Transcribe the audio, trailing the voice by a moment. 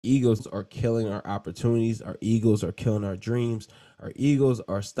egos are killing our opportunities. Our egos are killing our dreams. Our egos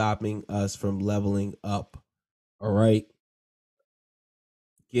are stopping us from leveling up. All right.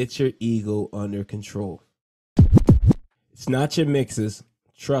 Get your ego under control. It's not your mixes.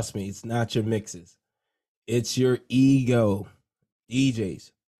 Trust me, it's not your mixes. It's your ego.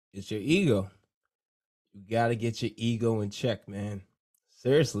 DJs, it's your ego. You gotta get your ego in check, man.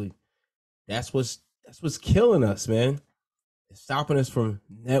 Seriously. That's what's killing us, man. It's stopping us from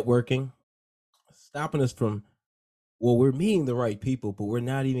networking, stopping us from, well, we're meeting the right people, but we're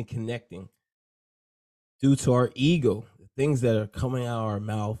not even connecting due to our ego. The things that are coming out of our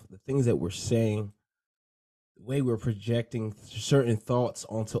mouth, the things that we're saying, the way we're projecting certain thoughts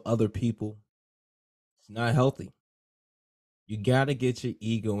onto other people, it's not healthy. You got to get your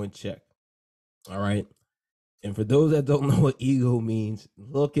ego in check. All right. And for those that don't know what ego means,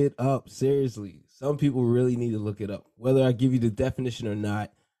 look it up. Seriously. Some people really need to look it up. Whether I give you the definition or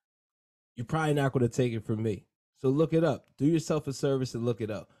not, you're probably not going to take it from me. So look it up. Do yourself a service and look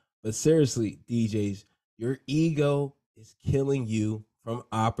it up. But seriously, DJs, your ego is killing you from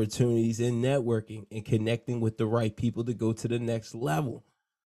opportunities in networking and connecting with the right people to go to the next level.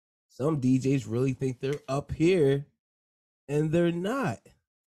 Some DJs really think they're up here and they're not,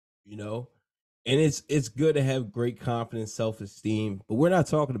 you know? And it's good to have great confidence, self-esteem, but we're not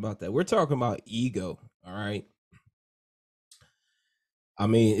talking about that. We're talking about ego, all right? I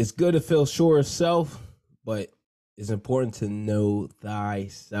mean, it's good to feel sure of self, but it's important to know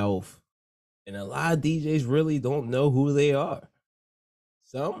thyself. And a lot of DJs really don't know who they are.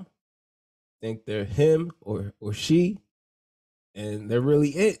 Some think they're him or she, and they're really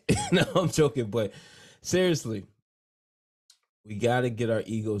it. No, I'm joking, but seriously, we got to get our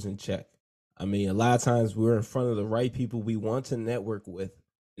egos in check. I mean, a lot of times we're in front of the right people we want to network with,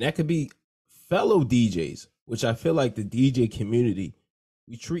 and that could be fellow DJs, which I feel like the DJ community,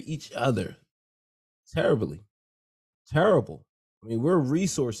 we treat each other terribly, terrible. I mean, we're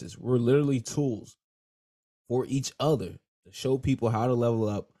resources, we're literally tools for each other to show people how to level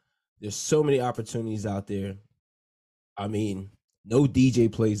up. There's so many opportunities out there. I mean, no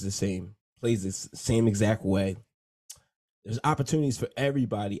DJ plays the same exact way. There's opportunities for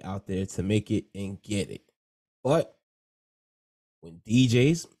everybody out there to make it and get it. But when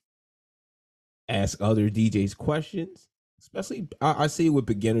DJs ask other DJs questions, especially I see it with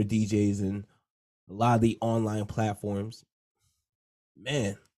beginner DJs and a lot of the online platforms,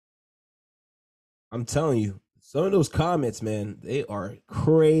 man, I'm telling you, some of those comments, man, they are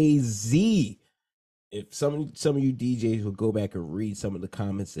crazy. If some of you DJs will go back and read some of the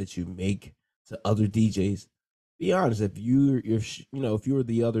comments that you make to other DJs, be honest. If if you were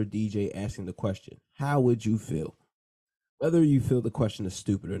the other DJ asking the question, how would you feel? Whether you feel the question is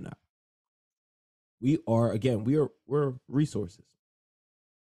stupid or not, we're resources.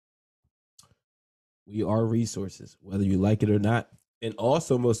 We are resources, whether you like it or not. And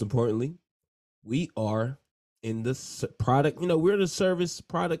also, most importantly, we are in the product. We're the service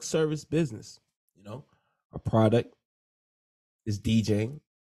business. You know, our product is DJing.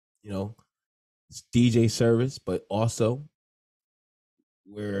 You know, it's DJ service, but also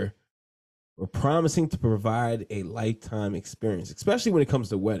we're we're promising to provide a lifetime experience, especially when it comes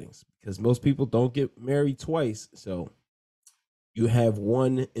to weddings, because most people don't get married twice. So you have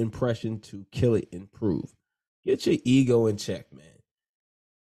one impression to kill it and prove. Get your ego in check, man.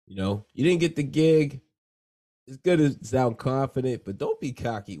 You didn't get the gig. It's good to sound confident, but don't be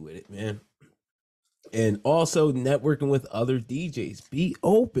cocky with it, man. And also networking with other DJs. Be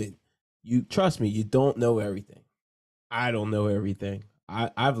open. You trust me, you don't know everything. I don't know everything.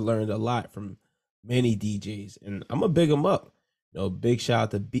 I've learned a lot from many DJs, and I'm gonna big them up. Big shout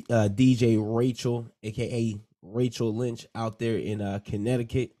out to DJ Rachel, aka Rachel Lynch, out there in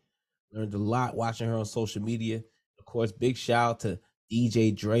Connecticut. Learned a lot watching her on social media. Of course, big shout out to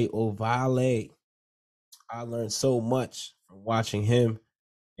DJ Dre Ovale. I learned so much from watching him,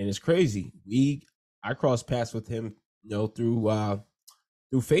 and it's crazy. I crossed paths with him, through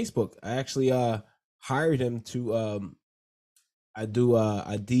Facebook. I actually hired him to I do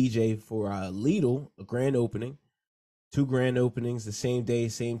a DJ for Lidl, a grand opening, two grand openings the same day,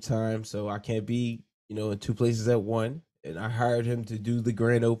 same time. So I can't be, in two places at one. And I hired him to do the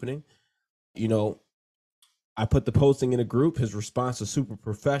grand opening. You know, I put the posting in a group. His response was super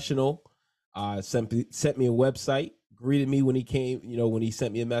professional. Sent me a website, greeted me when he came, when he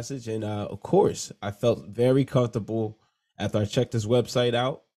sent me a message. And of course, I felt very comfortable after I checked his website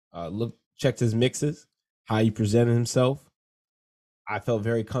out, checked his mixes, how he presented himself. I felt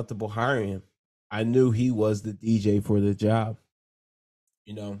very comfortable hiring him. I knew he was the DJ for the job.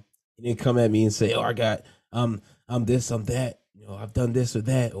 He didn't come at me and say, "Oh, I got I'm this, I'm that." I've done this or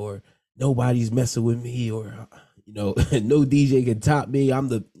that, or nobody's messing with me, or no DJ can top me.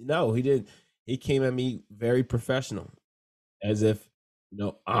 No, he didn't. He came at me very professional, as if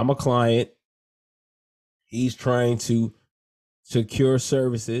I'm a client. He's trying to secure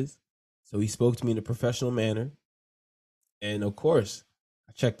services, so he spoke to me in a professional manner, and of course,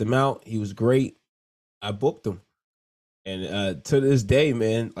 I checked him out. He was great. I booked him, and to this day,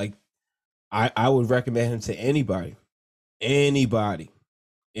 man, like I would recommend him to anybody, anybody,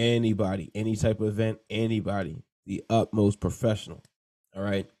 anybody, any type of event, anybody, the utmost professional. All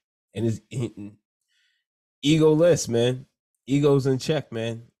right. And his egoless, man. Ego's in check,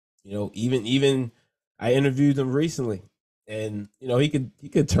 man. Even I interviewed him recently, and he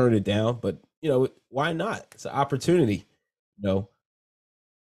could turn it down, but why not? It's an opportunity. You know,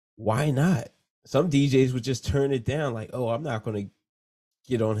 why not? Some DJs would just turn it down, like, oh, I'm not gonna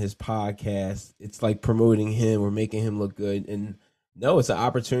get on his podcast. It's like promoting him or making him look good. And no, it's an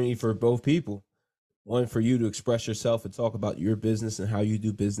opportunity for both people. One, for you to express yourself and talk about your business and how you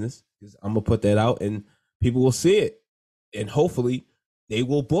do business. Because I'm gonna put that out and people will see it. And hopefully they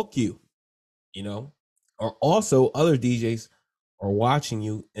will book you, you know. Or also other DJs are watching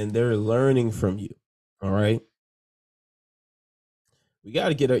you and they're learning from you. All right. We got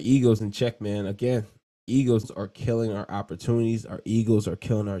to get our egos in check, man. Again, egos are killing our opportunities. Our egos are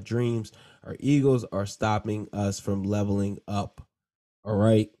killing our dreams. Our egos are stopping us from leveling up. All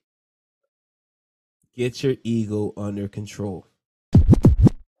right. Get your ego under control.